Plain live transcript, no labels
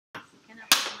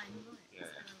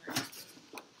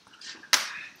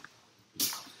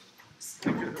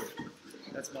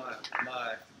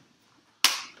My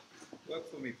work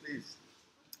for me, please.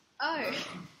 Oh.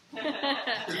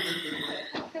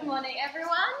 Good morning,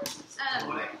 everyone.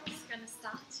 I'm just going to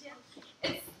start here.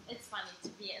 It's funny to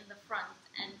be in the front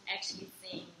and actually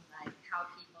seeing like how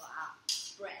people are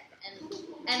spread,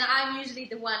 and I'm usually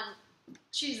the one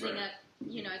choosing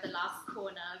the last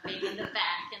corner, being in the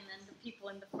back, and then the people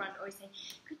in the front always saying,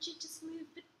 "Could you just move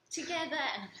it together?"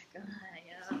 And I'm like, "Oh,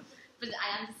 yeah." But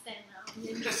I understand now.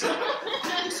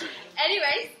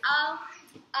 Anyways,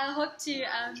 I hope to. Do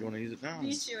you want to use it now?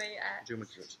 Mutually. Do you want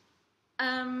me to do it?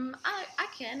 I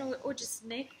can, or just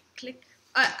click.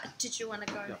 Did you want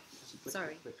to go? Yeah.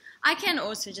 Sorry. I can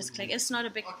also just click. It's not a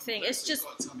big thing. It's just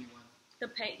the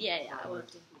page. Yeah, I will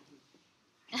do.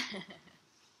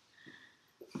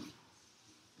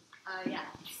 Yeah.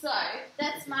 So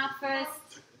that's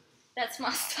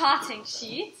my starting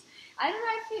sheet. I don't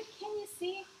know if can you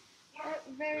see it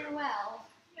very well.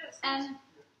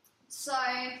 So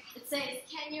it says,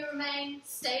 can you remain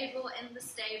stable in the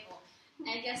stable?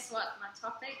 And guess what? My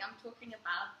topic, I'm talking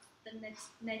about the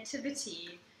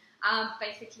nativity,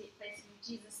 basically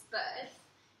Jesus' birth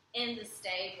in the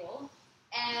stable.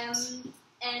 And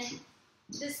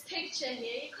this picture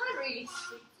here, you can't really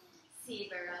see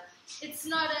very well. It's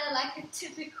not like a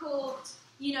typical,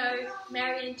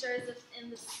 Mary and Joseph in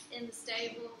the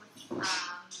stable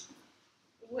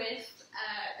with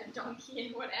a donkey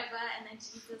and whatever, and then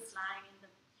Jesus lying in the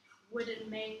wooden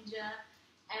manger.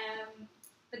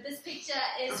 But this picture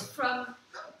is from,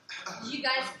 you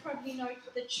guys probably know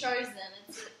The Chosen.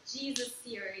 It's a Jesus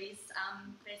series,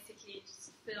 basically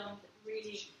just filmed,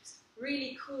 really,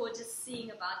 really cool, just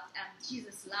seeing about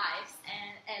Jesus' life.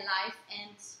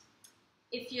 And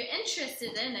if you're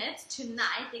interested in it,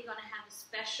 tonight they're going to have a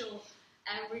special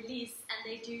release, and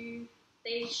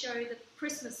they show the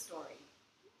Christmas story.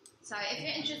 So if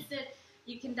you're interested,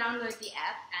 you can download the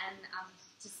app and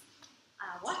just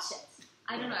watch it.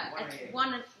 I don't know, at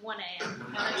 1 a.m.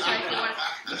 I'm not sure if you want it.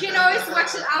 You can always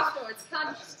watch it afterwards,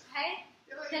 can't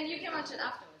you? You can watch it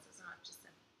afterwards, it's not just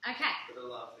okay.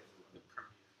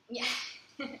 Yeah.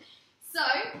 So,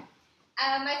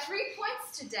 my 3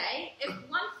 points today, if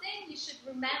one thing you should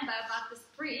remember about this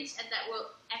preach, and that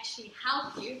will actually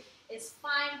help you, is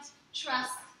find,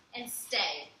 trust, and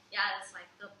stay. Yeah, that's like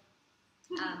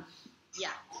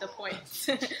the points.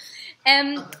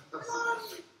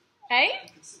 Hey?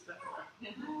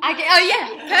 Okay, oh yeah,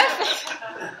 perfect.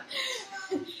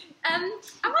 I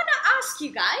want to ask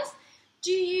you guys,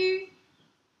 do you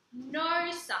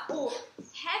know or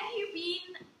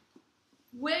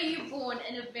were you born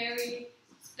in a very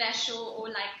special or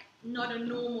like not a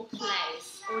normal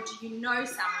place, or do you know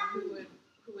someone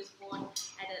who was born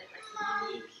at a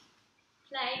unique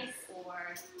place, or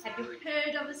have you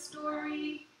heard of a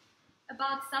story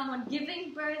about someone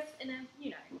giving birth in a,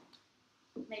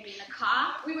 maybe in a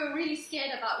car? We were really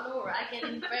scared about Laura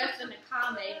getting birth in a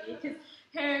car, maybe, because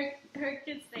her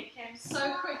kids, they came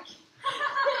so quick.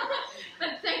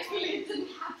 But thankfully it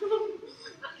didn't happen.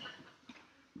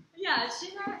 Yeah, do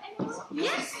you know anyone?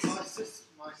 Yes? My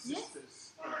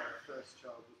sister's first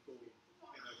child was born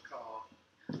in a car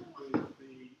with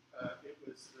it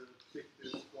was the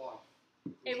vicar's wife.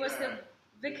 It was the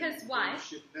vicar's wife?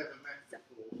 She'd never met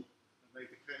before, and they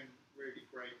became really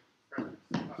great friends.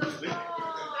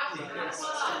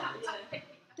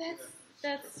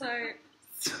 That's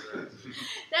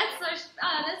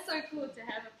so cool to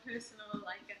have a personal,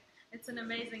 it's an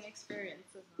amazing experience,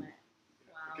 isn't it?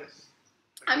 Wow.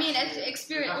 I mean,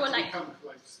 experience, or like... Come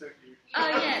close, don't you? Oh,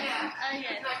 yes. Oh,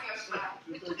 yes.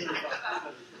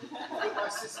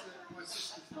 My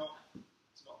sister's not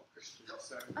a Christian,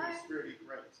 so it's really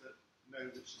great to know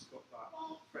that she's got that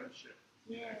friendship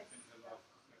in her life.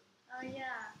 Oh,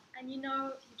 yeah. And you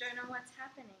don't know what's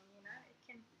happening, it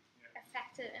can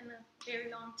affect it in the very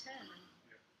long term.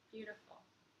 Beautiful.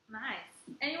 Nice.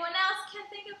 Anyone else can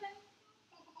think of it?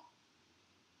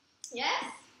 Yes?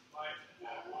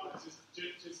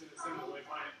 Just in a similar way,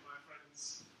 my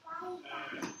friend's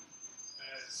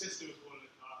sister was born in a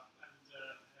car, and her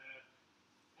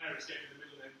parents gave her the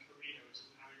middle name Karina, which is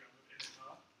an anagram of in a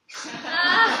car.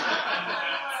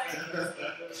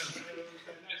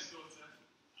 Her next daughter,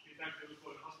 who thankfully was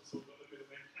born in a hospital, got the middle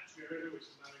name Katriona, which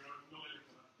is an anagram of not in a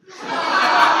car.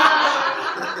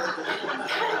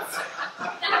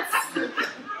 That's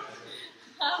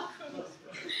how cool.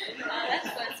 Oh, that's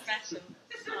so special.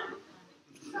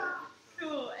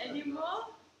 Cool. Any more?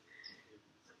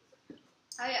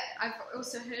 I've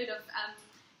also heard of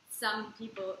some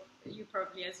people, you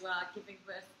probably as well, giving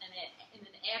birth in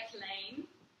an airplane.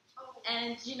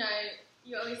 And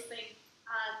you always think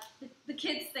the the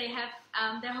kids, they have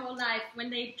their whole life, when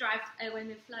they fly with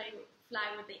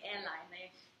the airline,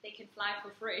 they can fly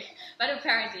for free. But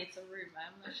apparently it's a rumor,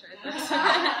 I'm not sure.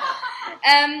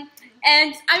 And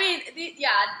I mean,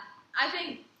 I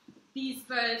think these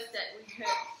births that we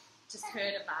just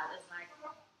heard about is like,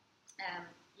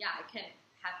 it can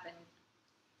happen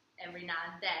every now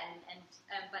and then. And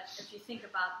but if you think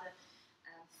about the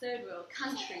third world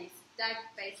countries, that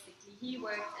basically he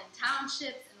worked in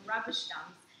townships and rubbish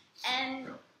dumps, and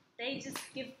they just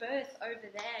give birth over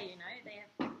there. You know, they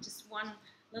have just one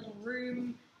little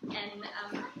room and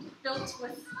built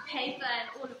with paper and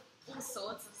all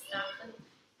sorts of stuff. And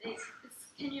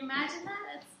can you imagine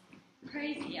that? It's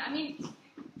crazy. I mean,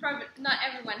 probably not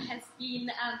everyone has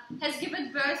given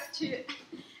birth to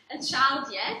a child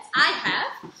yet. I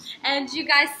have, and you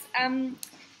guys,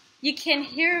 you can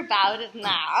hear about it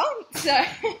now. So,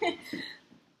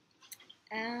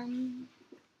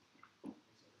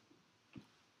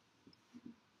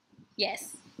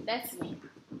 yes, that's me.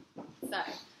 So,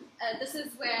 this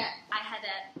is where I had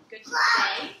a good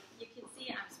day. You can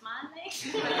see I'm smiling.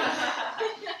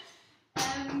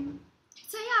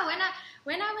 So yeah,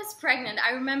 when I was pregnant,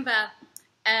 I remember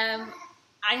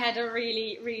I had a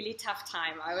really, really tough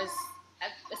time. I was,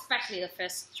 especially the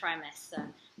first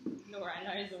trimester. Nora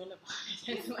knows all about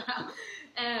it as well.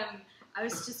 I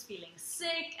was just feeling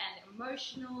sick and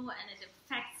emotional, and it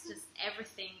affects just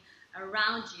everything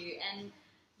around you, and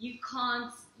you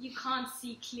can't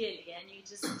see clearly, and you're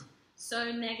just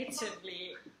so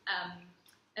negatively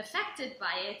affected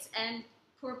by it. And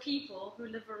poor people who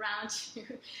live around you.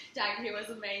 Doug, he was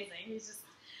amazing.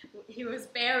 He was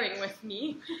bearing with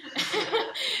me.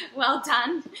 Well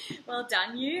done,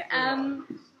 you.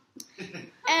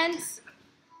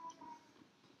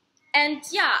 And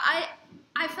yeah,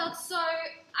 I felt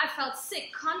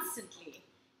sick constantly,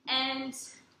 and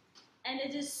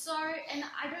it is so. And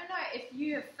I don't know if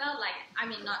you have felt like, I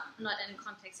mean, not in the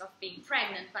context of being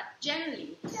pregnant, but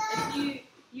generally, if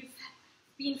you've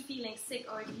been feeling sick,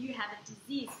 or if you have a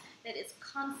disease that is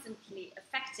constantly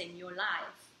affecting your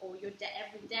life or your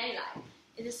everyday life,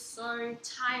 it is so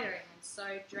tiring and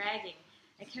so dragging.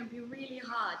 It can be really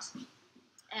hard.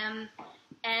 And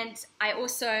I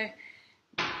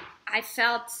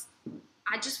felt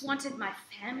I just wanted my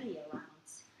family around,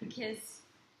 because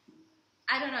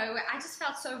I don't know, I just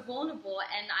felt so vulnerable,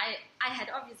 and I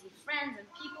had obviously friends and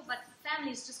people, but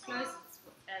family is just closest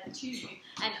to you.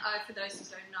 And for those who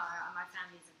don't know, my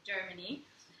family is in Germany,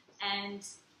 and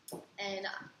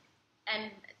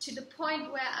to the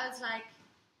point where I was like,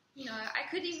 you know, I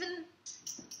could even,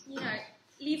 you know,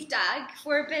 leave Doug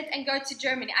for a bit and go to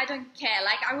Germany. I don't care.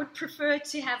 Like, I would prefer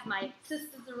to have my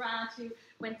sisters around who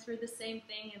went through the same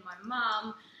thing, and my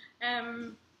mom.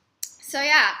 So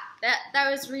yeah, that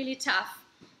was really tough.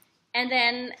 And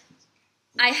then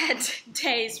I had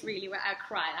days really where I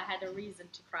cried. I had a reason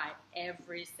to cry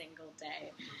every single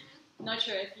day. Not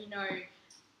sure if you know,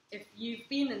 if you've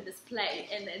been in this place,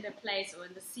 in a place or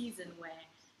in the season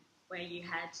where you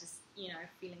had just, you know,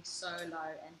 feeling so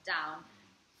low and down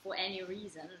for any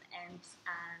reason, and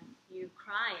you're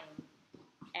crying,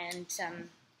 and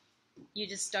you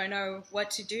just don't know what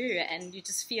to do, and you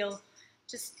just feel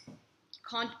you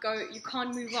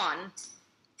can't move on.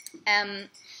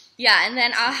 Yeah, and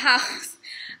then our house,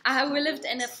 we lived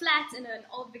in a flat in an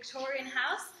old Victorian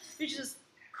house, which was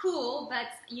cool, but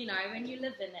you know, when you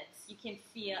live in it, you can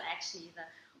feel actually the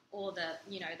cold,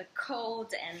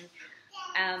 and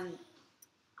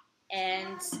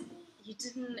you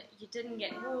didn't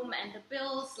get warm, and the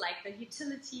bills, like the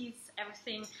utilities,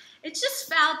 everything, it just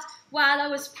felt, while I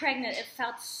was pregnant, it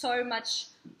felt so much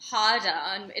harder,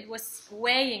 and it was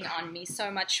weighing on me so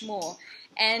much more.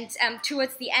 And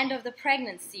towards the end of the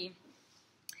pregnancy,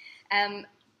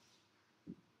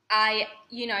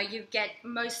 you get,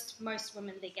 most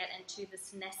women, they get into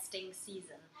this nesting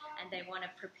season, and they want to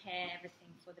prepare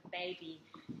everything for the baby,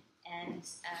 and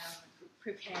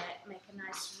make a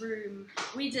nice room.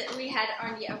 We had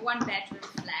only a 1-bedroom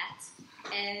flat,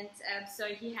 and so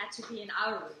he had to be in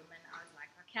our room, and I was like,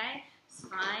 okay, it's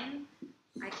fine,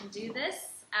 I can do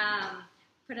this.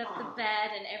 Put up the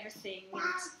bed and everything,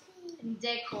 and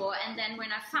decor, and then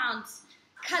when I found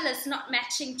colors not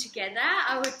matching together,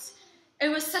 it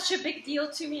was such a big deal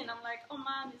to me, and I'm like, oh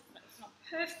man, it's not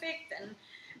perfect,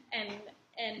 and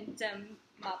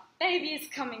my baby is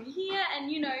coming here,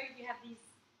 and you have these,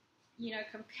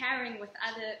 comparing with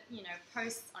other,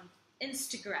 posts on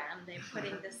Instagram, they're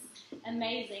putting this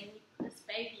amazing,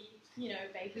 baby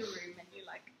room, and you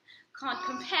like, can't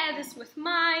compare this with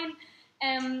mine,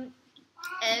 and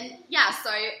yeah, so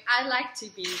I like to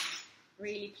be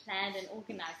really planned and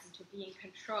organized, and to be in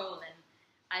control, and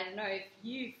I don't know if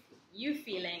you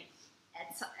feeling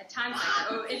at times like,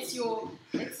 oh, it's your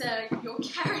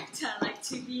character, like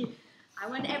to be. I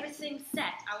want everything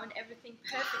set. I want everything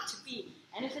perfect to be.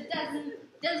 And if it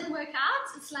doesn't work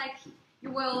out, it's like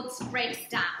your world breaks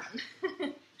down.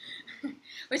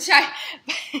 Which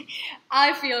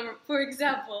I feel, for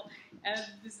example,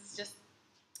 this is just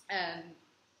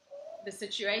the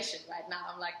situation right now.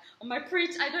 I'm like, on my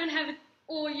preach, I don't have it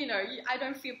all, I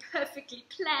don't feel perfectly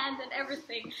planned and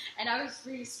everything. And I was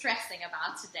really stressing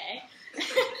about today.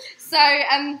 So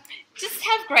just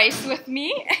have grace with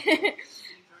me.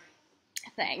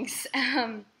 Thanks.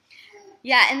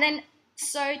 Yeah, and then,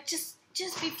 so just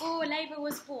before Labour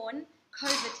was born,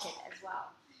 COVID hit as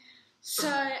well. So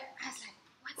I was like,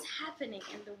 what's happening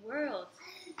in the world?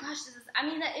 Gosh,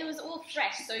 it was all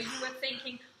fresh. So you were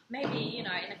thinking, maybe, in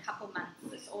a couple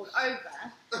months it's all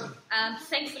over.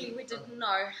 Thankfully, we didn't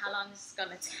know how long this is going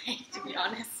to take, to be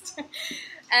honest.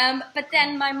 But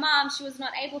then my mom, she was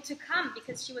not able to come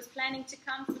because she was planning to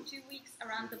come for 2 weeks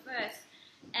around the birth.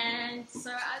 And so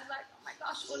I was like, oh my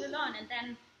gosh, all alone. And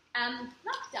then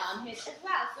lockdown hit as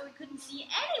well, so we couldn't see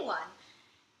anyone.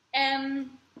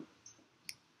 And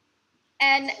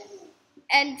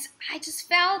I just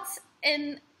felt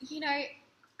a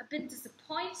bit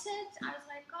disappointed. I was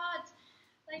like, God,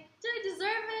 like, do I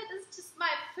deserve it? It's just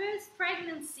my first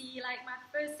pregnancy, like my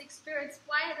first experience.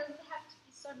 Why does it have to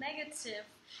be so negative?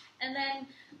 And then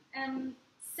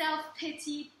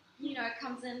self-pity,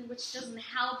 comes in, which doesn't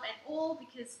help at all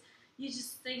because you're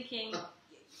just thinking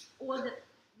all the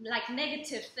like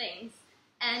negative things,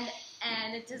 and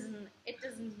it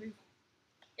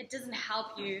doesn't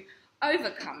help you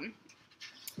overcome.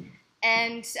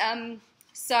 And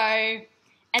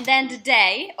and then the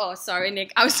day, oh sorry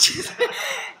Nick, I was just has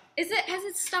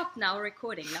it stopped now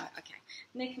recording? No, okay.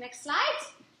 Nick, next slide.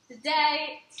 The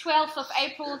day 12th of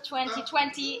April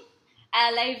 2020,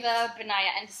 Labour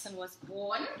Benaya Anderson was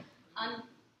born on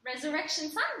Resurrection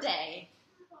Sunday,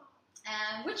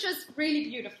 which was really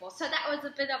beautiful. So that was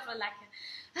a bit of a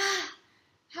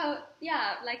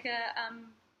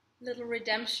little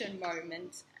redemption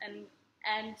moment,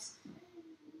 and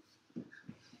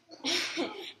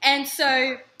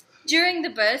so during the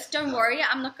birth, don't worry,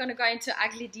 I'm not going to go into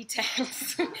ugly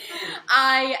details.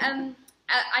 I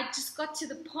just got to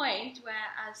the point where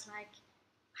I was like,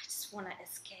 I just want to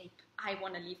escape. I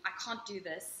want to leave. I can't do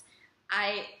this.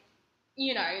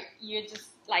 You're just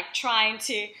like trying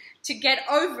to get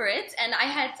over it. And I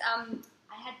had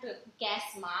the gas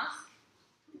mask,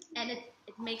 and it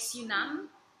makes you numb.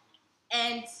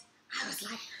 And I was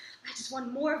like, I just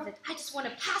want more of it. I just want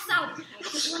to pass out. I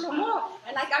just want more.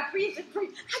 And like I breathe. I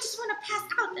just want to pass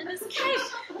out and escape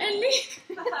and leave.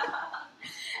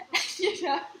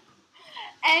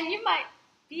 And you might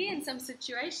be in some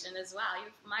situation as well.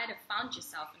 You might have found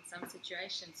yourself in some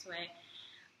situations where,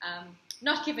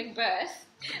 not giving birth,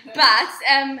 but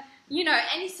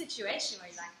any situation where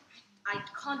you're like, I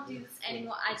can't do this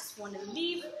anymore. I just want to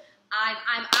leave.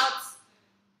 I'm out.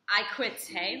 I quit.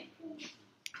 Hey.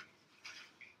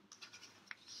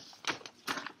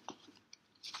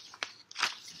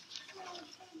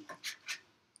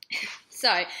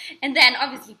 So, and then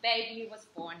obviously baby was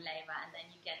born, Labour, and then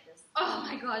you get this, oh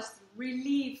my gosh,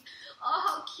 relief. Oh,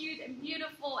 how cute and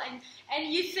beautiful.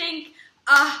 And you think,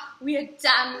 we are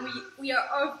done, we are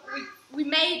over, we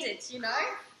made it,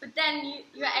 But then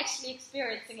you're actually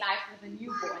experiencing life with a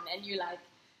newborn, and you're like,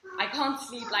 I can't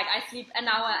sleep. Like I sleep an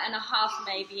hour and a half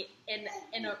maybe at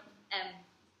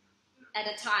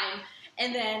a time,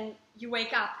 and then you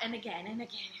wake up and again and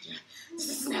again. And you're like, this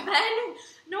is never ending.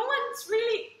 No one's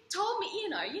really told me,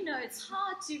 it's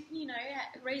hard to,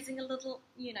 raising a little,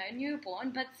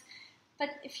 newborn, but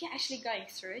if you're actually going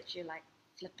through it, you're like,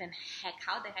 flipping heck,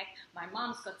 how the heck? My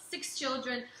mom's got 6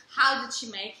 children. How did she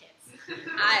make it?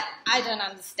 I don't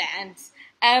understand.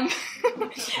 And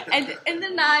in the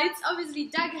nights, obviously,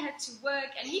 Doug had to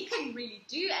work, and he couldn't really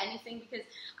do anything because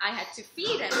I had to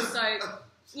feed him. So,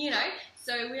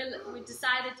 so we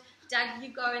decided, Doug, you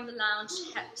go in the lounge,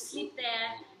 sleep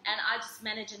there, and I just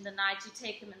manage in the night. You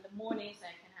take him in the morning so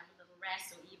I can have a little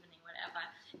rest, or evening, whatever.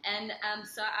 And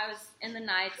so I was in the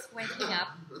nights waking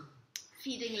up,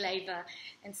 feeding Labour,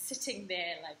 and sitting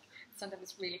there, like,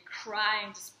 sometimes really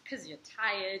crying just because you're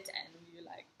tired, and you're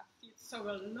like, I feel so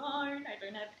alone. I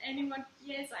don't have anyone.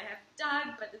 Yes, I have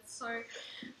Doug, but it's so...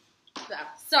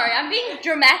 Sorry, I'm being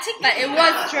dramatic, but it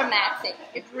was dramatic.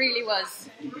 It really was.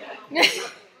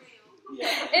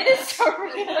 It is so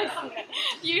real, isn't it?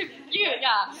 You,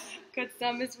 yeah, got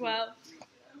some as well.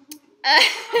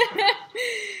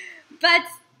 But,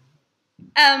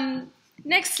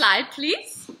 next slide,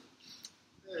 please.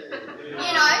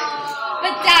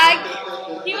 But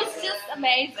Like, he was just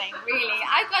amazing, really.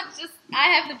 I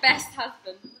have the best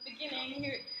husband. In the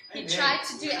beginning, he tried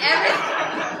to do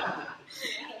everything.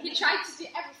 He tried to do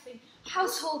everything.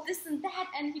 Household, this and that,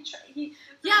 and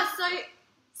so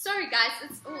sorry guys,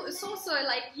 it's also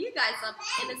like you guys are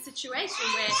in a situation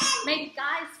where maybe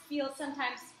guys feel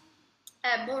sometimes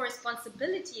more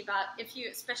responsibility about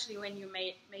especially when you're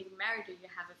maybe married or you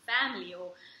have a family,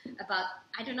 or about,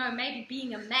 I don't know, maybe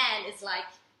being a man is like,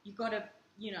 you gotta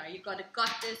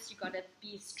got this, you gotta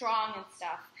be strong and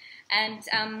stuff. And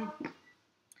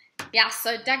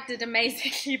so Doug did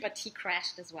amazingly, but he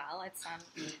crashed as well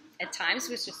at times,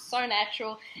 which is so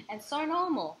natural and so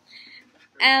normal.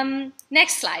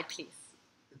 Next slide, please.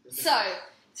 So,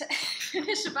 to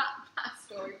finish about my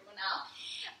story for now,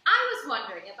 I was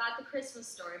wondering about the Christmas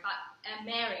story about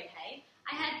Mary, hey?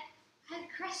 I had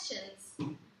questions.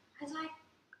 I was like,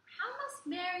 how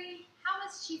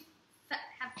must she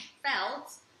have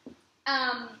felt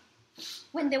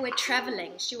when they were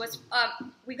traveling? She was,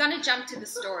 we're going to jump to the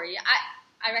story.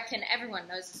 I reckon everyone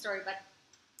knows the story, but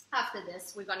after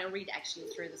this, we're going to read actually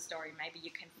through the story. Maybe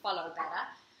you can follow better.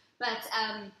 But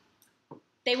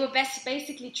they were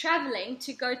basically traveling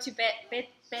to go to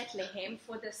Bethlehem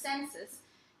for the census,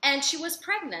 and she was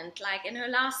pregnant, like in her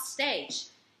last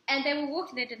stage. And they were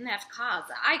walking, they didn't have cars.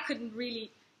 I couldn't really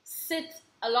sit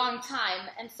a long time,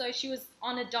 and so she was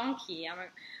on a donkey.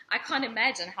 I can't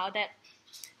imagine how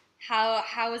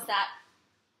was that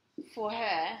for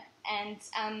her.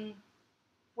 And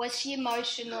was she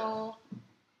emotional?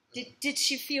 Did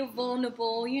she feel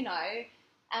vulnerable?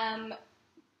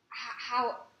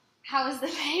 How was the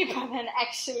labor then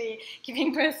actually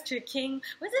giving birth to a king?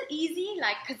 Was it easy?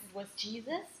 Like, because it was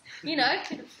Jesus, could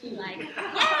have been like, yay,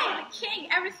 the king,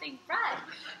 everything right.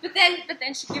 But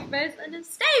then she gave birth in a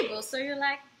stable, so you're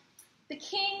like, the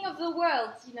king of the world,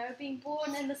 being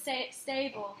born in the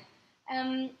stable.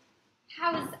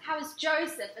 How was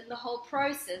Joseph in the whole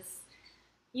process?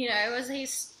 Was he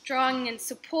strong and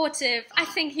supportive? I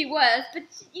think he was, but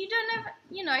you don't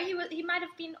know, he might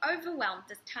have been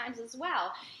overwhelmed at times as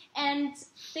well. And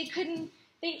they couldn't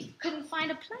find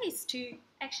a place to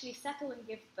actually settle and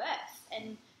give birth,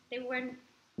 and they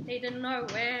didn't know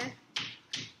where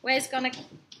it's gonna.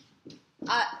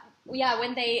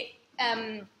 When they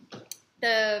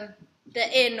the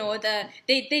inn or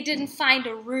they didn't find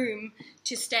a room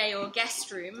to stay or guest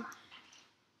room,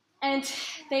 and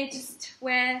they just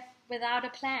were without a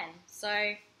plan.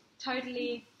 So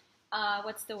totally,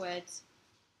 what's the word?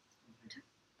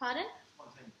 Pardon?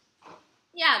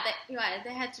 Yeah,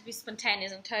 they had to be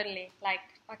spontaneous and totally like,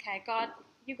 okay, God,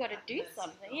 you got to do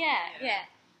something. Yeah.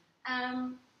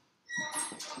 And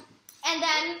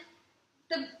then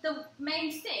the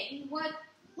main thing, what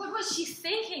was she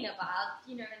thinking about?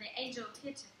 And the angel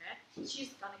appeared to her.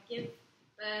 She's going to give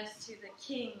birth to the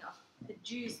king of the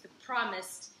Jews, the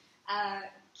promised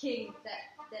king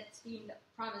that's been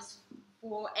promised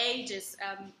for ages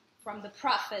from the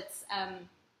prophets,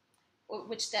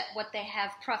 what they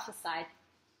have prophesied.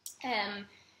 And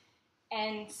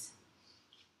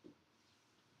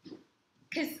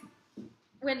because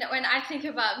when I think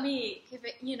about me,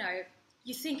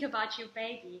 you think about your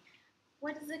baby,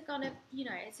 what is it gonna,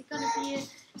 is it gonna be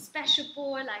a special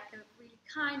boy, like a really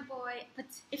kind boy? But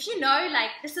if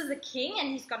this is a king and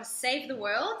he's gonna save the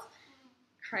world,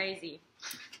 crazy.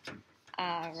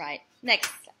 Right, next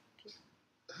slide, please.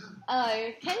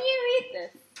 Oh, can you read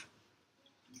this?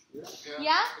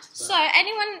 Yeah? So,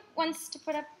 anyone wants to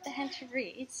put up the hand to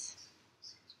read?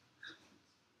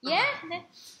 Yeah?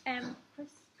 Chris?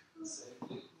 So,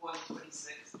 Luke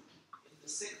 1:26. In the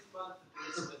 6th month of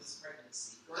Elizabeth's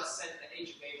pregnancy, God sent the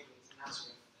angel Gabriel to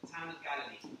Nazareth, a town in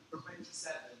Galilee,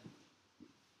 27,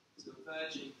 to a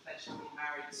virgin pledged to be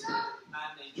married to a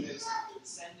man named Joseph, a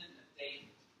descendant of David.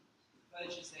 The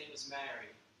virgin's name was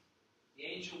Mary. The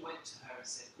angel went to her and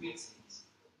said, "Greetings,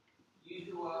 you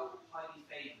who are highly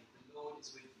favoured, the Lord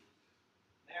is with you."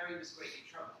 Mary was greatly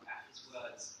troubled at his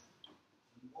words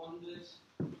and wondered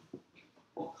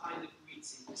what kind of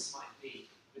greeting this might be.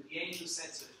 But the angel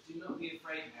said to her, "Do not be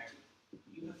afraid, Mary.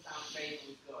 You have found favour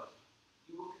with God.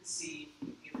 You will conceive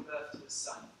and give birth to a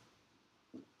son,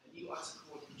 and you are to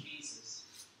call him Jesus.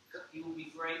 He will be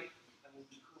great and will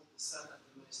be called the Son of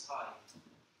the Most High.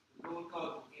 The Lord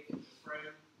God will give him the throne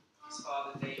of his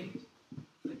father David,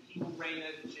 and he will reign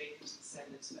over Jacob's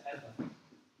descendants forever.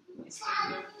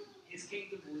 His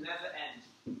kingdom will never end."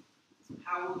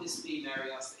 "How will this be?"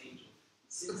 Mary asked the angel,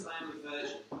 "since I am a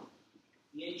virgin?"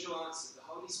 The angel answered, "The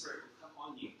Holy Spirit will come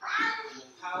on you, and the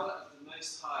power of the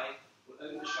Most High will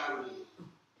overshadow you.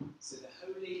 So the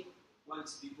Holy One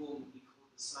to be born will be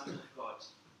called the Son of God.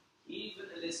 Even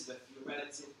Elizabeth, your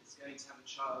relative, is going to have a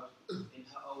child in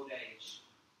her old age.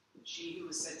 And she who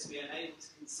was said to be unable to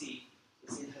conceive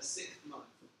is in her 6th month.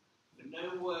 For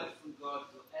no word from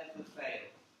God will ever fail.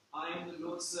 I am the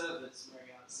Lord's servant,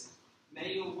 Mary answered.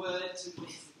 May your word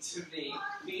to me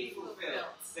be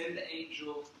fulfilled. Then the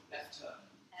angel left her.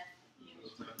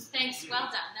 Thanks, well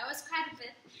done. That was quite a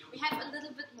bit. We have a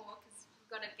little bit more because we've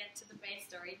got to get to the base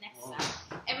story next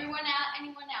time. Anyone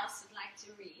else would like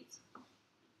to read?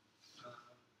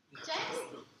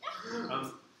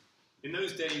 James? In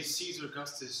those days, Caesar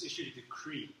Augustus issued a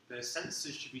decree that a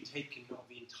census should be taken of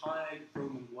the entire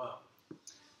Roman world.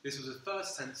 This was the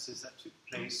first census that took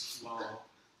place while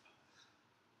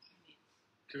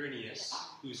Quirinius,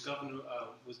 who was governor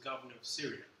of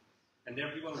Syria, and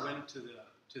everyone went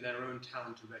to their own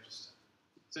town to register.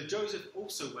 So Joseph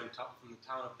also went up from the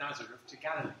town of Nazareth to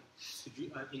Galilee, to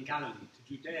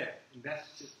Judea,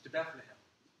 to Bethlehem,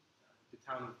 the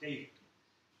town of David,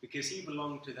 because he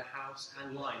belonged to the house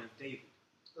and line of David.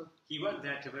 He went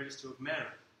there to register with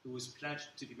Mary, who was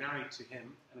pledged to be married to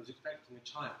him and was expecting a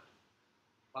child.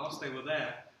 Whilst they were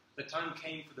there, the time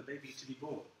came for the baby to be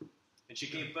born, and she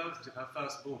gave birth to her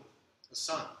firstborn, a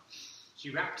son. She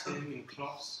wrapped him in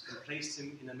cloths and placed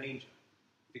him in a manger,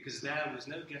 because there was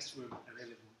no guest room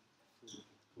available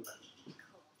for them.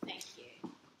 Cool, thank you.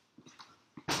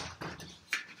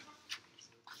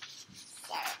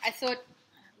 So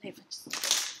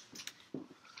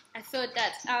I thought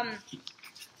that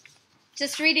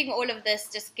just reading all of this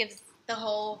just gives the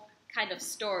whole kind of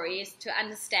stories to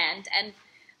understand. And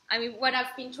I mean, what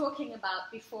I've been talking about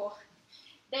before,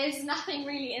 there's nothing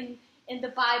really in the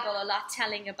Bible a lot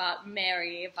telling about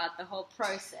Mary, about the whole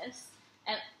process.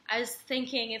 And I was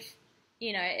thinking if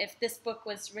this book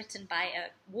was written by a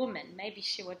woman, maybe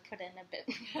she would put in a bit.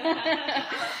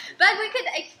 But we could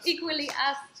equally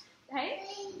ask,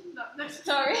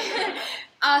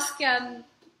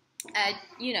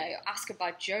 ask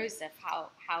about Joseph.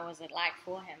 How was it like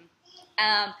for him?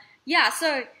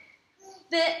 So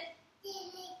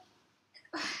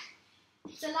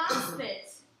the last bit,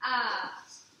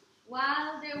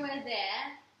 while they were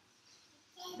there,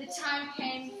 the time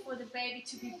came for the baby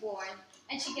to be born,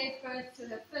 and she gave birth to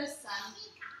her first son,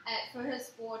 for her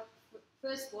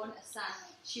firstborn, a son.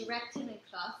 She wrapped him in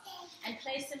cloth and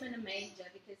placed him in a manger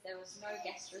because there was no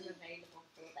guest room available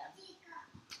for them.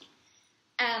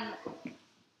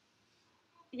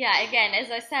 Again,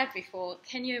 as I said before,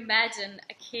 can you imagine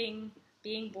a king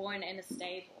being born in a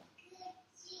stable?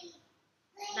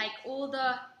 Like all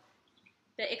the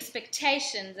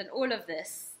expectations and all of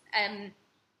this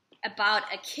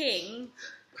about a king,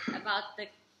 about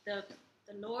the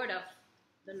Lord of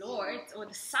the Lords or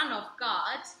the Son of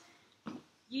God.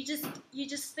 You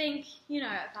just think,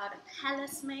 about a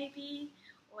palace maybe,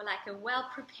 or like a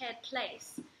well-prepared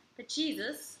place. But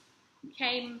Jesus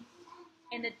came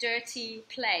in a dirty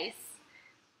place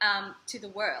to the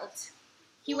world.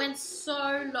 He went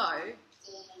so low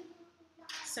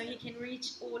so he can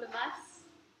reach all of us,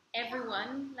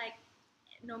 everyone, like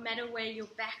no matter where your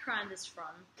background is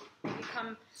from. If you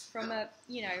come from a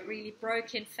really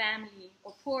broken family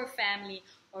or poor family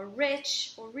or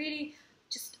rich or really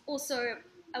just also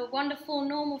a wonderful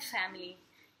normal family.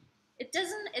 It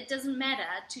doesn't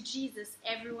matter. To Jesus,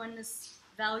 everyone is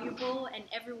valuable and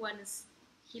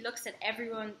he looks at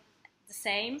everyone the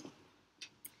same.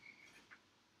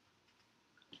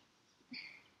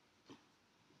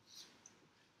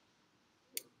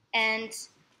 And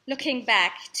looking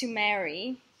back to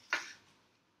Mary,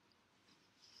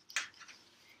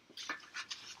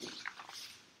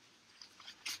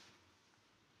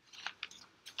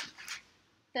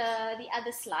 the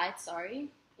other slide, sorry.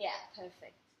 Yeah,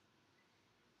 perfect.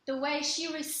 The way she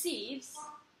receives,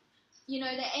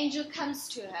 the angel comes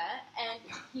to her and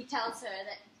he tells her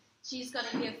that she's going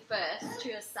to give birth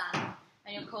to a son,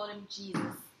 and you'll call him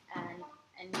Jesus, and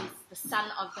he's the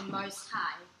Son of the Most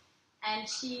High. And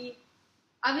she's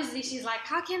like,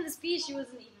 how can this be? She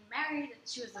wasn't even married,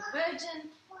 she was a virgin,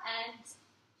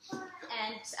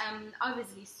 and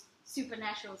obviously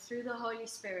supernatural through the Holy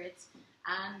Spirit.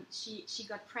 She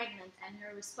got pregnant, and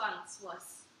her response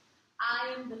was,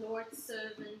 I am the Lord's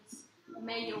servant.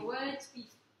 May your word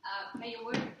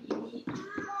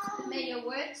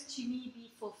to me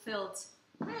be fulfilled.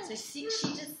 So she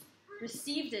just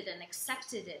received it and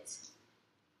accepted it.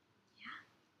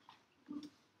 Yeah.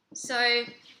 So,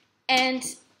 and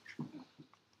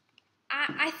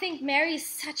I think Mary is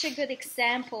such a good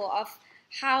example of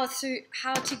how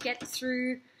to get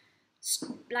through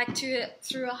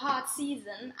through a hard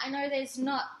season. I know there's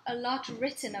not a lot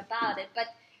written about it, but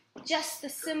just the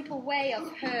simple way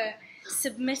of her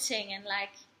submitting and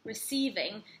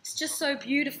receiving. It's just so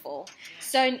beautiful.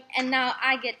 So, and now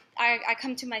I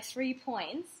come to my 3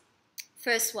 points.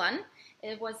 First one,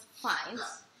 it was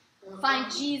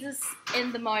find Jesus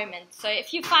in the moment. So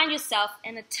if you find yourself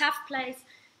in a tough place,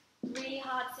 really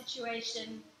hard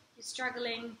situation, you're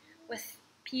struggling with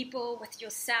people, with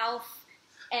yourself,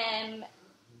 and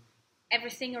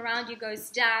everything around you goes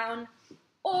down,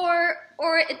 or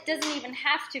it doesn't even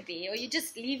have to be, or you're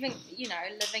just living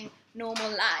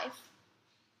normal life.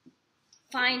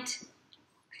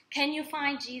 Can you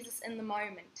find Jesus in the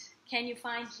moment? Can you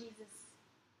find Jesus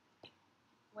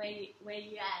where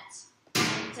you're at?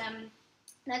 And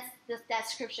that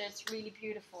scripture is really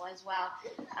beautiful as well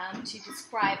to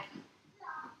describe.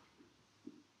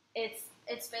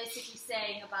 It's basically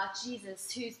saying about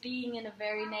Jesus, who's being in a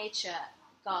very nature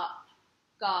God,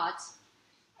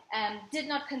 did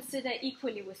not consider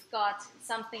equally with God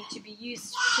something to be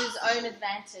used to his own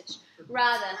advantage.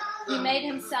 Rather, he made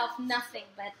himself nothing,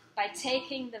 but by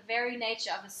taking the very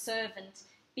nature of a servant,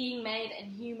 being made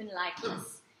in human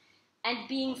likeness, and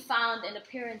being found in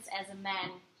appearance as a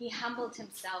man, he humbled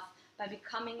himself by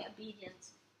becoming obedient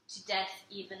to death,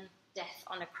 even death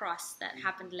on a cross. That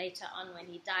happened later on when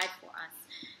he died for us.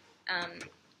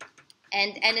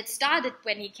 And it started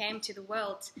when he came to the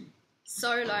world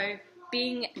solo,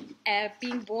 being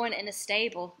born in a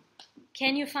stable.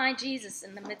 Can you find Jesus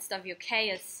in the midst of your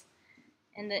chaos,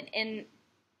 in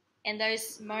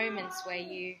those moments where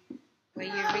you're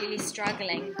really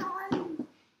struggling?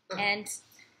 And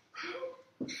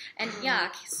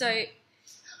yeah, so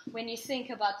when you think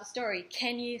about the story,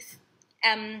 can you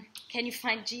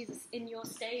find Jesus in your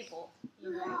stable?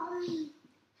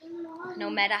 No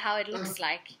matter how it looks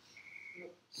like,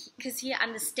 because he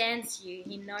understands you.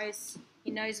 He knows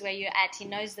where you're at. He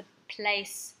knows the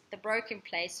place, the broken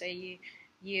place where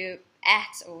you're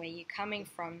at, or where you're coming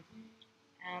from.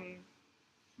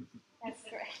 That's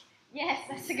great. Yes,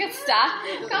 that's a good start.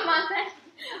 Come on, then.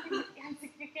 You can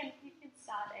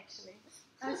start actually.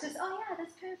 I was just,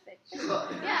 that's perfect.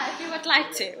 Yeah, if you would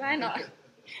like to, why not?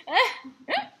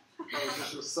 That was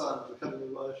just your son becoming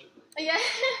emotional. Yeah,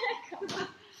 come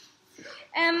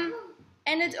on.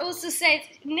 And it also says,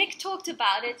 Nick talked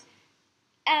about it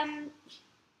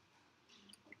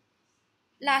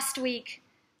last week.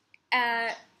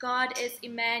 God is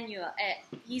Emmanuel.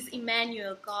 He's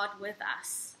Emmanuel, God with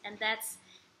us. And that's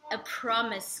a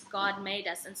promise God made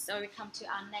us. And so we come to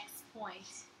our next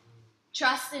point.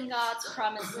 Trust in God's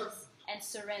promises and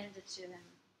surrender to them.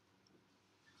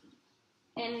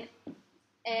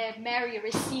 And Mary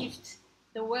received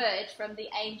the word from the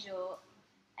angel,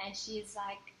 and she's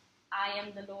like, I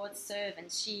am the Lord's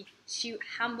servant. She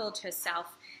humbled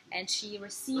herself, and she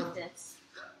received it.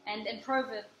 And in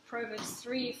Proverbs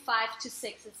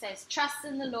 3:5-6, it says, trust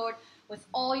in the Lord with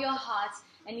all your heart,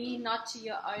 and lean not to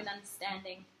your own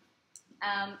understanding.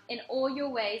 In all your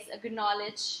ways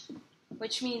acknowledge,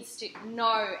 which means to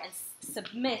know and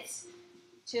submit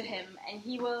to him, and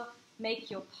he will make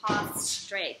your path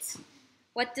straight.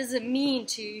 What does it mean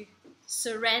to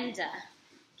surrender?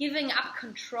 Giving up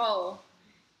control.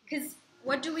 Because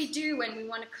what do we do when we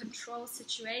want to control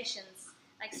situations?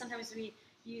 Like sometimes we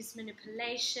use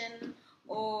manipulation,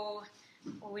 or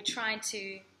we're trying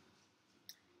to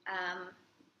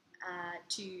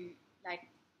like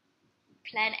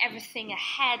plan everything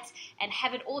ahead and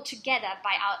have it all together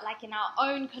in our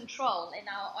own control, in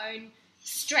our own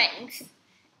strength.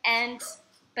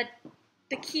 But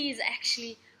the key is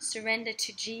actually surrender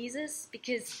to Jesus,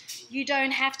 because you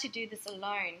don't have to do this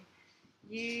alone.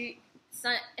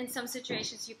 In some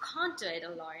situations you can't do it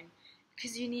alone,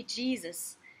 because you need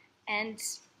Jesus, and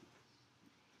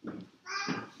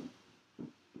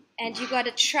you got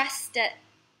to trust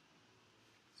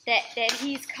that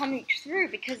he's coming through,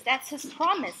 because that's his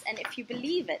promise. And if you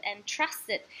believe it and trust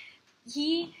it,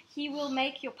 he will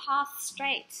make your path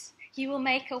straight. He will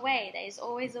make a way. There's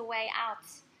always a way out.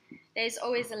 There's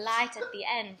always a light at the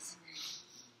end.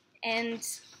 And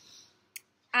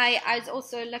I was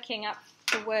also looking up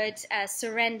the word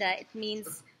surrender. It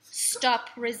means stop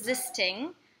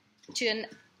resisting to an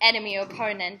enemy or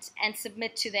opponent and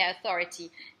submit to their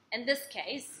authority. In this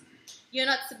case, you're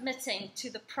not submitting to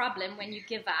the problem when you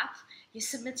give up. You're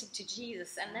submitting to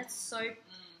Jesus, and that's so.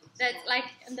 That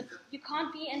you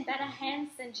can't be in better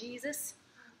hands than Jesus.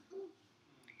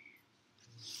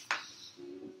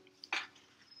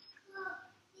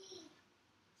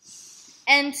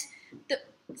 And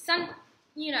some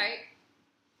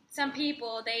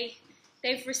people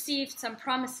they've received some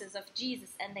promises of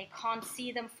Jesus and they can't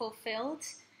see them fulfilled,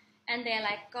 and they're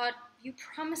like, God, you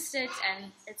promised it,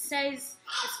 and it says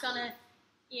it's gonna,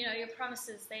 your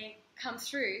promises, they come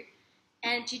through,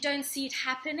 and you don't see it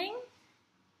happening,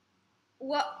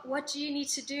 what do you need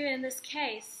to do in this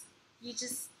case? You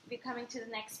just be coming to the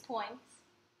next point.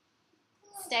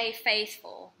 Stay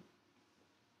faithful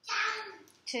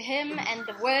to him and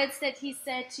the words that he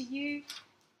said to you.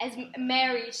 As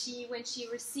Mary, when she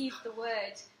received the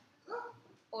word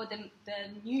or the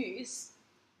news,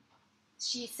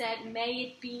 she said, "May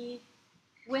it be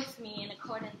with me in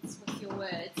accordance with your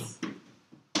words."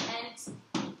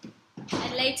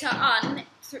 And later on,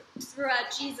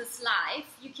 throughout Jesus' life,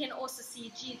 you can also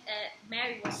see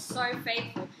Mary was so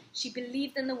faithful. She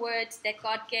believed in the words that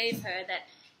God gave her, that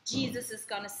Jesus is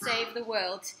going to save the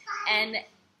world, and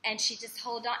she just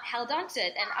held on to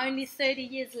it. And only 30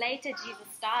 years later, Jesus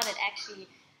started actually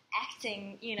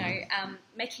acting,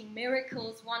 making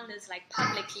miracles, wonders, like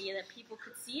publicly, that people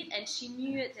could see it, and she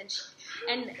knew it.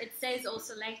 And it says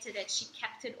also later that she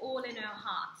kept it all in her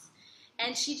heart,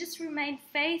 and she just remained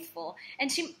faithful.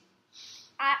 And she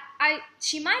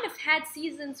might have had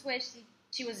seasons where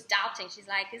she was doubting. She's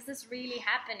like, "Is this really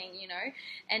happening?"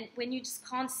 And when you just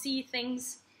can't see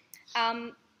things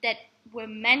that were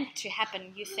meant to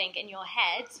happen, you think in your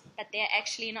head, but they're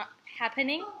actually not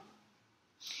happening.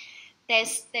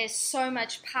 There's so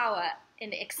much power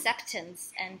in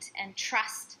acceptance and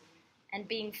trust and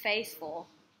being faithful.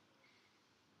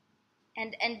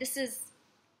 And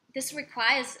this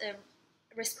requires a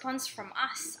response from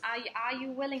us. Are you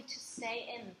willing to stay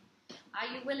in? Are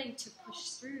you willing to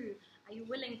push through? Are you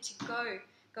willing to go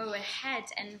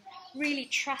ahead and really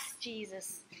trust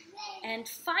Jesus and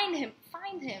find him?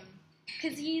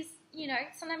 Because he's,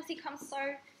 sometimes he comes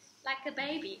so like a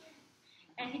baby,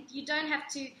 and you don't have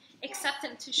to accept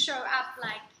him to show up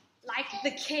like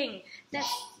the king.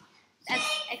 That's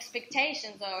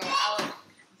expectations or our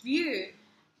view.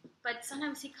 But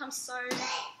sometimes he comes so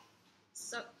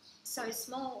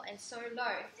small and so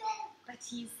low, but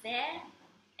he's there,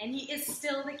 and he is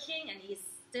still the king, and he's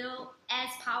still as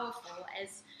powerful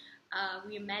as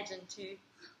we imagine to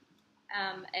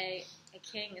a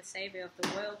king, a savior of the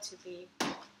world to be.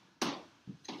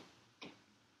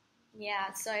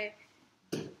 Yeah, so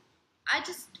I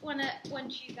just want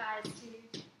you guys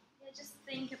to just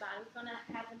think about it. We're going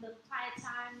to have a little quiet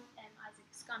time, and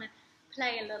Isaac's going to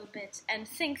play a little bit and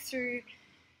think through,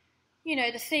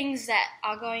 the things that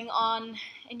are going on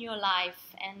in your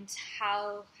life, and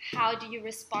how do you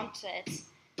respond to it?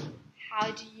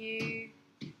 How do you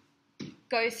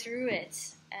go through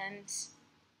it? And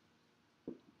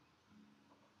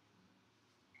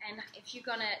if you're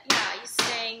gonna, are you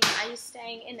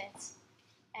staying in it?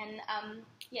 And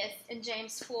yes, in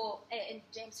James 1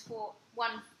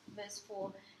 verse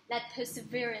 4, let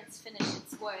perseverance finish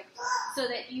its work, so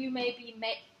that you may be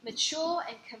mature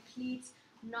and complete,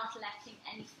 not lacking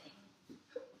anything.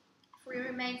 If we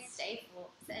remain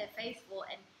faithful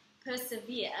and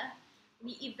persevere,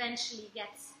 we eventually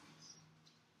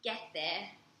get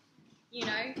there,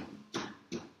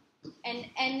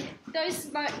 And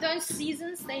those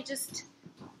seasons, they just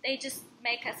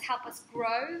make us, help us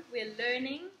grow. We're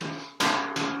learning.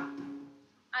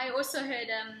 I also heard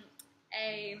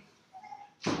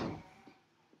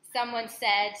someone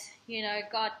said,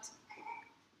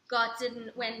 God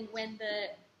didn't, when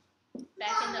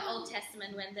back in the Old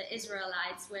Testament, when the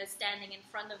Israelites were standing in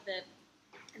front of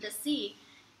the sea,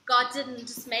 God didn't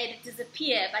just make it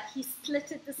disappear, but he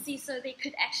split the sea so they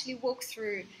could actually walk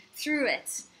through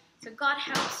it. So God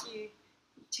helps you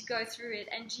to go through it,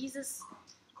 and Jesus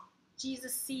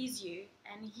sees you,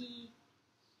 and he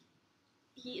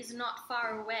is not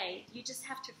far away. You just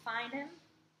have to find him.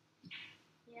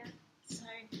 Yeah. So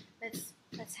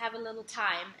let's have a little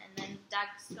time, and then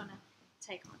Doug's gonna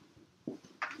take on.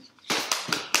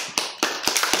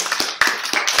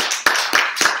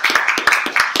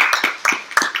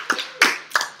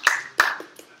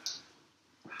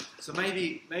 So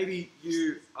maybe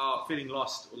you are feeling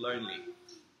lost or lonely,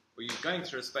 or you're going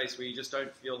through a space where you just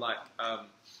don't feel like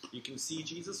you can see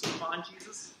Jesus or find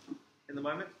Jesus in the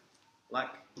moment. Like,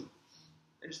 the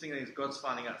interesting thing is God's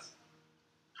finding us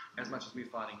as much as we're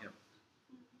finding him.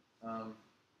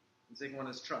 The second one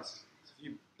is trust. So if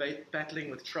you're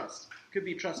battling with trust, it could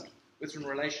be trust within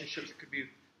relationships, it could be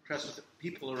trust with the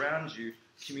people around you,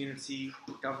 community,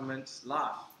 government,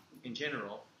 life in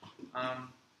general.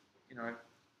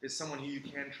 There's someone who you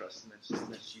can trust, and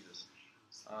that's Jesus.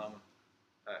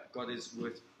 God is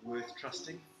worth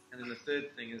trusting. And then the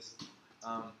third thing is,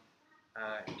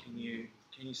 can you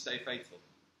stay faithful?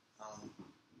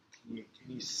 Can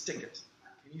you stick it?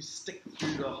 Can you stick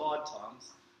through the hard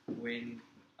times when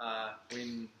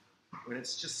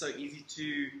it's just so easy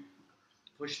to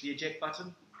push the eject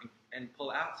button and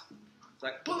pull out? It's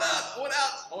like, pull out, I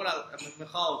want out. And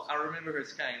Michal, I remember her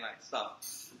saying like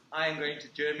stuff. I am going to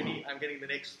Germany. I'm getting the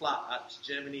next flight out to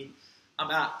Germany. I'm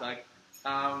out. Like,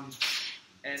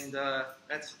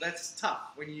 that's tough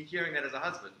when you're hearing that as a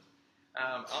husband.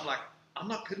 I'm like, I'm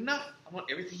not good enough. I want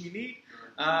everything you need.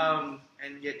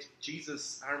 And yet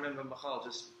Jesus, I remember Michal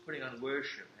just putting on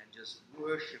worship and just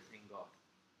worshiping God.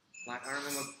 Like I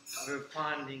remember her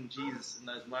finding Jesus in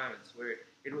those moments where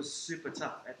it was super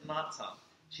tough at night time.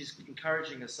 She's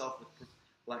encouraging herself with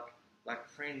like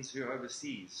friends who are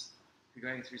overseas, who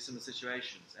are going through similar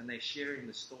situations, and they're sharing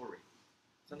the story.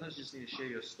 Sometimes you just need to share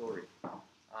your story.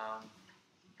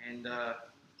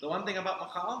 The one thing about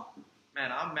Michal,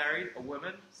 man, I married a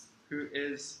woman who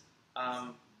is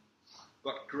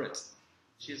got grit.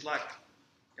 She's like,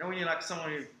 you know, when you're like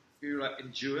someone who like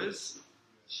endures.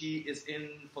 She is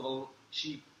in for the.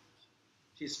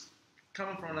 She's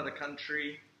coming from another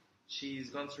country. She's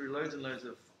gone through loads and loads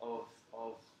of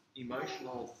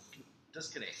emotional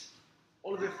disconnect.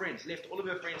 All of her friends left all of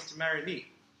her friends to marry me.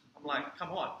 I'm like,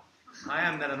 come on, I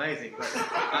am that amazing,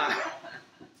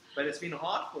 but it's been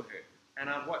hard for her, and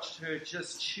I've watched her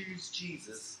just choose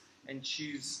Jesus and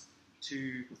choose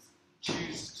to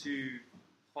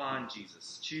find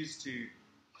Jesus, choose to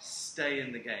stay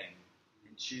in the game,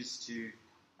 and choose to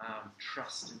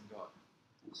trust in God.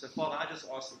 So, Father, I just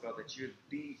ask, God, that you would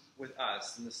be with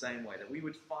us in the same way, that we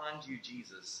would find you,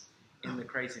 Jesus, in the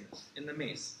craziness, in the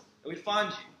mess. That we'd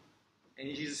find you.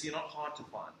 And Jesus, you're not hard to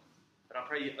find. But I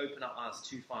pray you open our eyes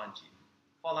to find you.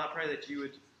 Father, I pray that you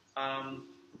would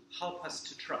help us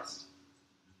to trust.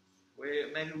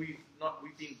 Where maybe we've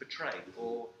been betrayed,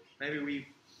 or maybe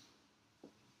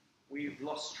we've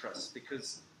lost trust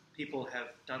because people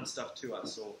have done stuff to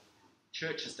us, or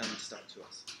church has done stuff to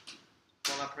us.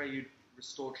 Father, I pray you'd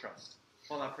restore trust.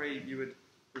 Father, I pray you would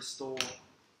restore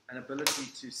an ability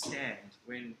to stand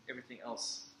when everything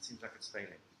else seems like it's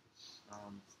failing.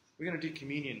 We're going to do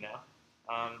communion now.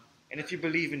 And if you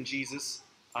believe in Jesus,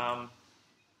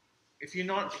 if you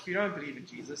don't believe in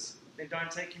Jesus, then don't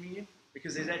take communion,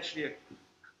 because there's actually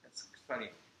it's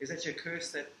funny, there's actually a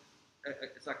curse that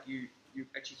it's like you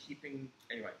actually keeping,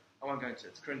 anyway, I won't go into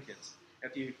it, it's Corinthians.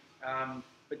 If you,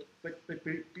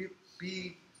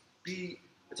 be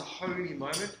it's a holy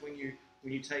moment when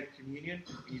you take communion,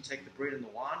 when you take the bread and the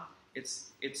wine.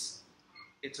 It's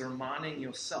reminding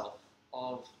yourself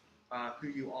of who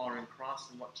you are in Christ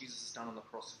and what Jesus has done on the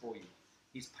cross for you.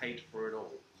 He's paid for it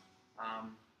all.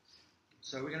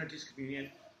 So we're going to do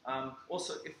communion.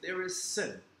 Also, if there is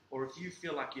sin, or if you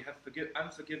feel like you have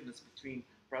unforgiveness between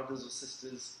brothers or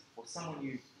sisters, or someone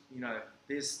you know,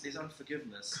 there's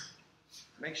unforgiveness.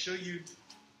 Make sure you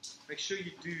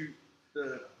do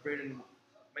the bread and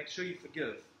make sure you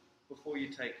forgive before you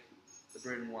take the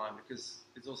bread and wine, because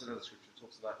there's also another scripture that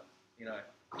talks about, you know,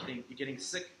 you're getting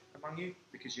sick among you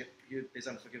because there's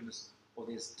unforgiveness, or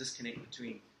there's disconnect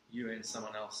between you and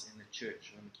someone else in the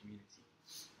church or in the community.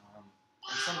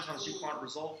 And sometimes you can't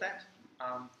resolve that,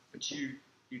 but you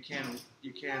can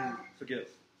forgive.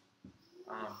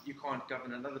 You can't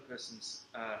govern another person's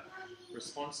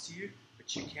response to you,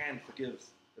 but you can forgive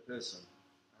the person.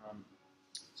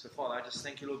 So, Father, I just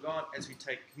thank you, Lord God, as we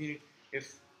take communion.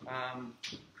 If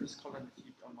Chris, Colin, if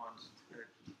you don't mind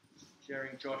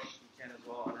sharing, Josh, you can as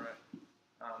well. I don't know.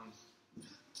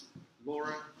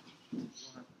 Laura, do you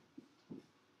want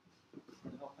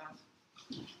to help out?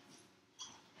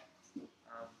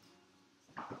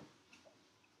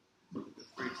 Feel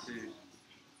free to.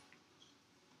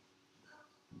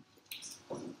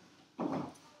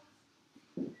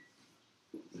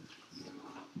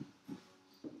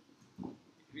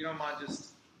 If you don't mind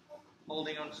just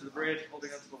holding onto the bread,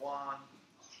 holding onto the wine.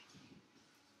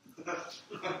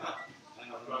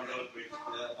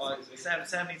 Oh,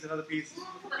 Sam needs another piece.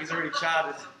 He's already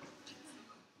charted. If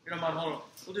you don't mind holding on.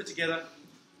 We'll do it together.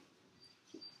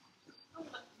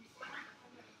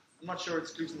 I'm not sure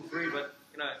it's gluten-free, but,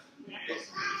 you know,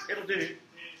 it'll do.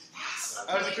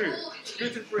 Oh, is it true?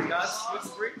 Gluten-free, guys.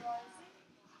 Gluten-free.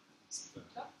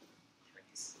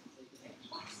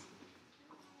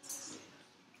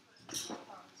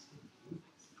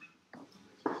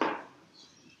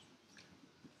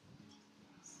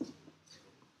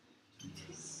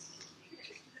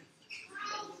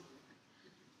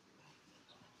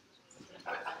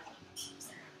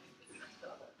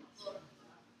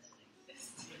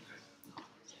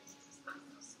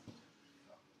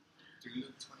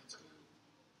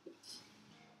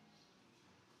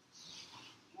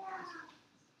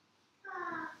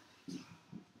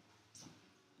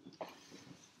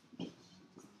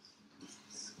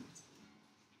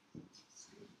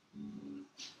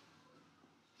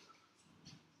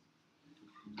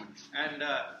 And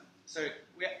so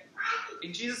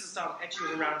in Jesus' time, actually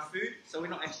was around food, so we're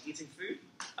not actually eating food.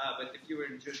 But if you were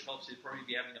in Jewish culture, you'd probably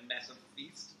be having a massive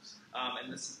feast. And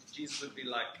Jesus would be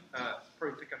like,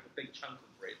 probably pick up a big chunk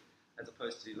of bread, as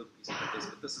opposed to little pieces like this.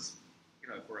 But this is,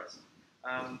 for us.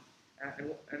 And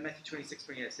Matthew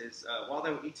 26:28 says, while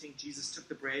they were eating, Jesus took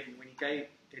the bread, and when he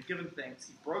had given thanks,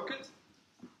 he broke it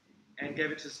and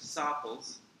gave it to his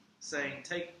disciples, saying,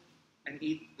 "Take and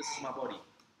eat, this is my body."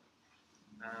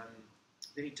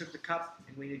 Then he took the cup,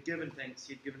 and when he had given thanks,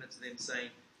 he had given it to them,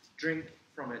 saying, "Drink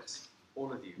from it,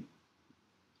 all of you.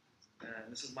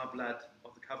 This is my blood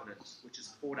of the covenant, which is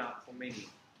poured out for many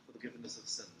for the forgiveness of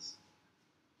sins."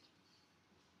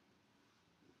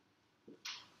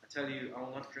 I tell you, I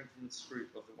will not drink from this fruit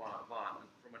of the vine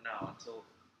from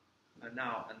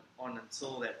now and on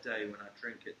until that day when I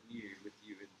drink it new with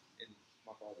you in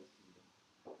my Father's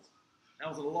kingdom. That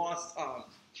was the last time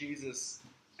Jesus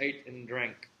ate and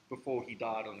drank before he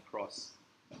died on the cross.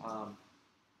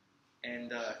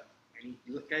 And he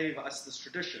gave us this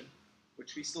tradition,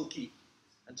 which we still keep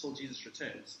until Jesus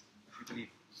returns, which we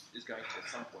believe is going to at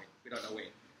some point. We don't know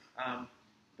when.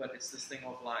 But it's this thing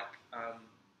of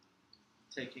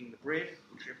taking the bread,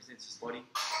 which represents his body,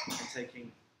 and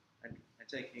taking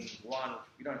wine.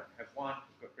 We don't have wine,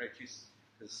 we've got grape juice,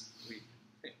 because we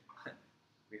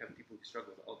have people who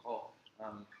struggle with alcohol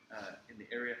in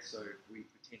the area, so we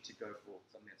tend to go for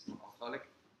something that's not alcoholic.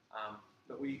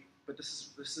 But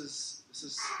this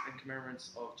is in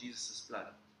commemoration of Jesus'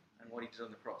 blood and what he did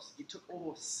on the cross. He took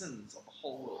all the sins of the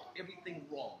whole world, everything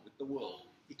wrong with the world.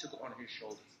 He took it on his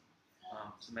shoulders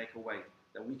to make a way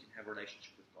that we can have a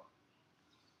relationship with God.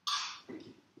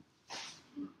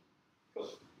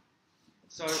 Cool.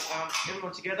 So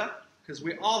everyone together, because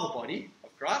we are the body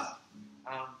of Christ,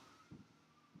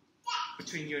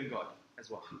 between you and God as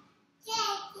well.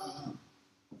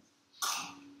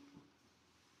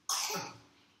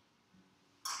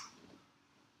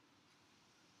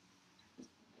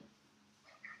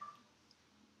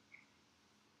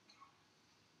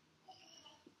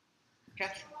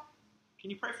 Catherine, can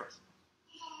you pray for us?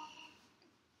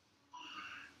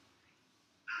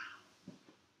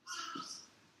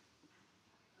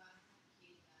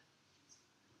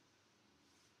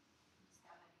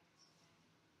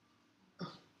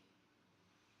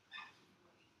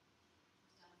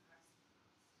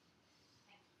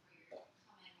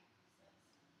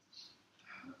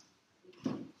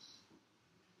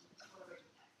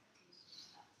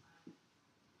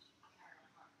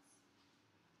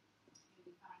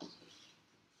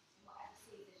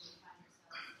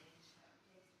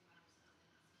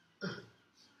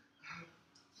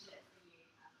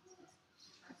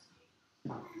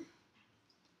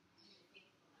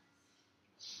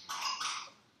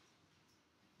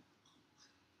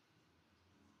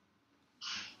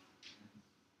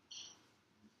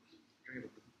 Drink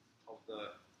of the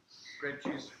grape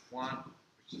juice, wine,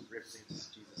 which represents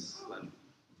Jesus' blood.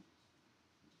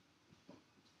 The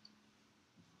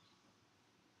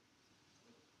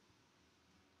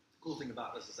cool thing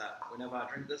about this is that whenever I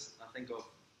drink this, I think of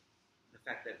the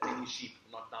fact that many sheep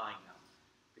are not dying now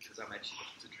because I'm actually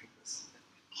going to drink this.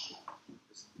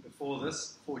 Before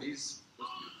Jesus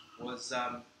was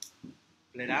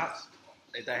bled out,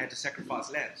 they had to sacrifice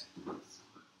lambs.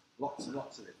 Lots and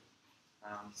lots of it.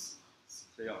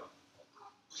 So yeah,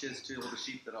 cheers to all the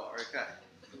sheep that are okay.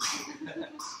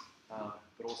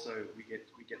 But also we get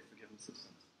forgiveness of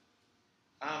sins.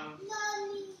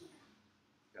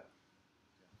 Yeah.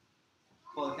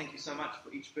 Father, thank you so much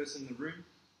for each person in the room.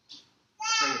 I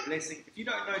pray your blessing. If you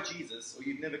don't know Jesus or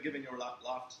you've never given your life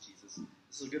to Jesus,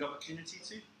 this is a good opportunity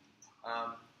to.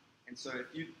 And so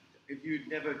if you've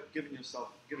never given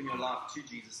your life to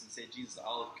Jesus and said, "Jesus,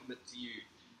 I'll commit to you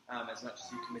as much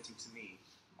as you're committing to me,"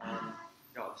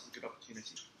 yeah, this is a good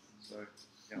opportunity. So,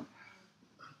 yeah,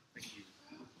 thank you.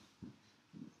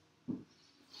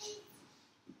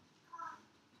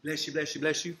 Bless you, bless you,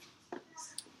 bless you.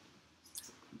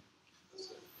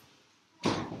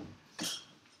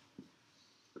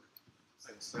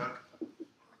 Thanks, Doug.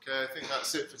 Okay, I think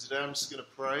that's it for today. I'm just going to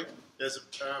pray. There's a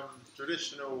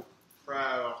traditional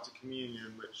prayer after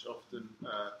communion, which often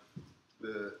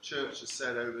the church has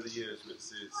said over the years, which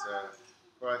is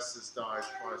Christ has died,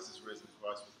 Christ has risen,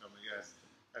 Christ will come again.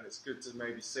 And it's good to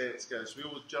maybe say it together. So we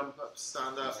all jump up,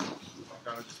 stand up,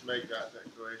 kind of just make that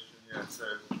declaration. Yeah,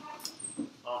 so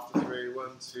after 3,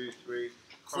 1, 2, 3.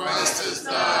 Christ has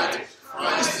died,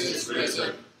 Christ is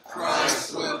risen,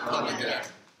 Christ will come again.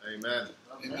 Amen.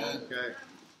 Amen. Okay.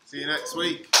 See you next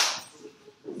week.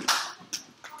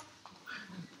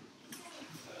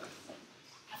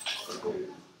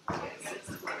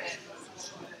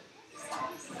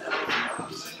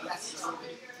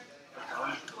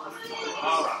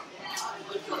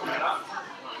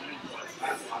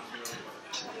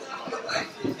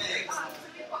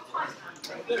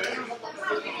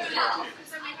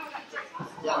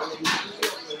 Yeah.